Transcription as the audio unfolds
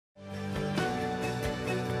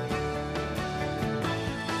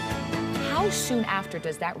how soon after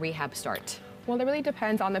does that rehab start? Well, it really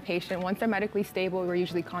depends on the patient. Once they're medically stable, we're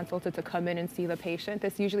usually consulted to come in and see the patient.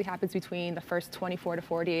 This usually happens between the first 24 to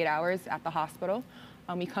 48 hours at the hospital.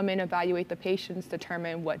 We come in, evaluate the patients,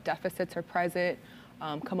 determine what deficits are present,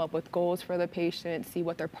 come up with goals for the patient, see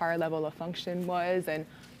what their prior level of function was, and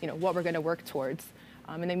what we're going to work towards.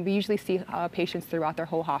 And then we usually see patients throughout their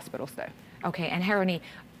whole hospital stay. Okay, and Haronyd,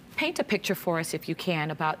 paint a picture for us, if you can,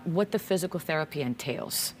 about what the physical therapy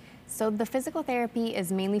entails. So the physical therapy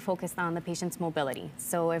is mainly focused on the patient's mobility.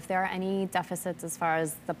 So if there are any deficits as far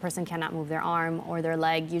as the person cannot move their arm or their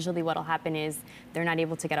leg, usually what will happen is they're not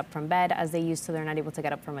able to get up from bed as they used to, they're not able to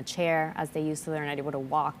get up from a chair as they used to, they're not able to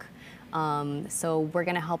walk. So we're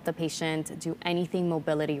gonna help the patient do anything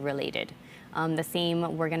mobility related. The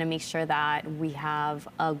same, we're gonna make sure that we have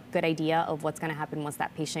a good idea of what's gonna happen once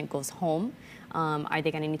that patient goes home. Are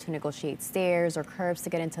they gonna need to negotiate stairs or curbs to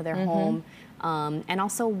get into their home? And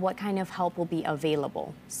also what kind of help will be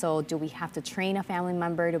available. So do we have to train a family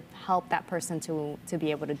member to help that person to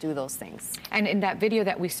be able to do those things? And in that video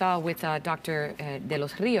that we saw with Dr. De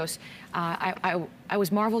Los Rios, I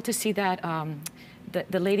was marveled to see that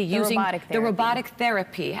the lady using the robotic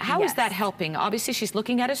therapy. How is that helping? Obviously, she's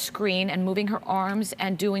looking at a screen and moving her arms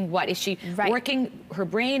and doing what? Is she working her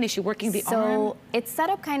brain? Is she working the arm? So it's set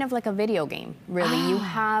up kind of like a video game, really. You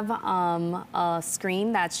have a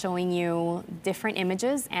screen that's showing you different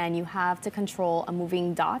images, and you have to control a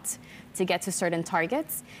moving dot to get to certain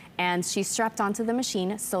targets. And she's strapped onto the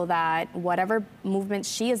machine so that whatever movement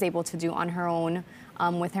she is able to do on her own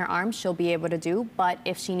with her arms, she'll be able to do, but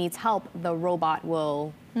if she needs help, the robot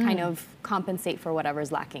will kind of compensate for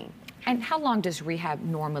whatever's lacking. And how long does rehab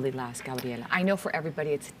normally last, Gabriela? I know for everybody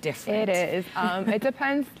it's different. It is. It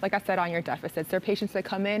depends, like I said, on your deficits. There are patients that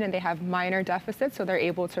come in and they have minor deficits, so they're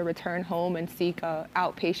able to return home and seek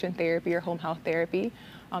outpatient therapy or home health therapy.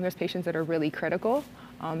 There's patients that are really critical.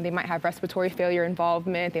 They might have respiratory failure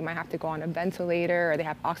involvement, they might have to go on a ventilator, or they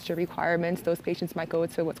have oxygen requirements. Those patients might go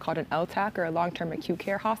to what's called an LTAC, or a long-term acute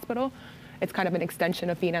care hospital. It's kind of an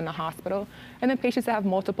extension of being in the hospital. And then patients that have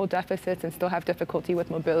multiple deficits and still have difficulty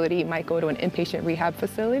with mobility might go to an inpatient rehab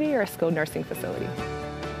facility or a skilled nursing facility.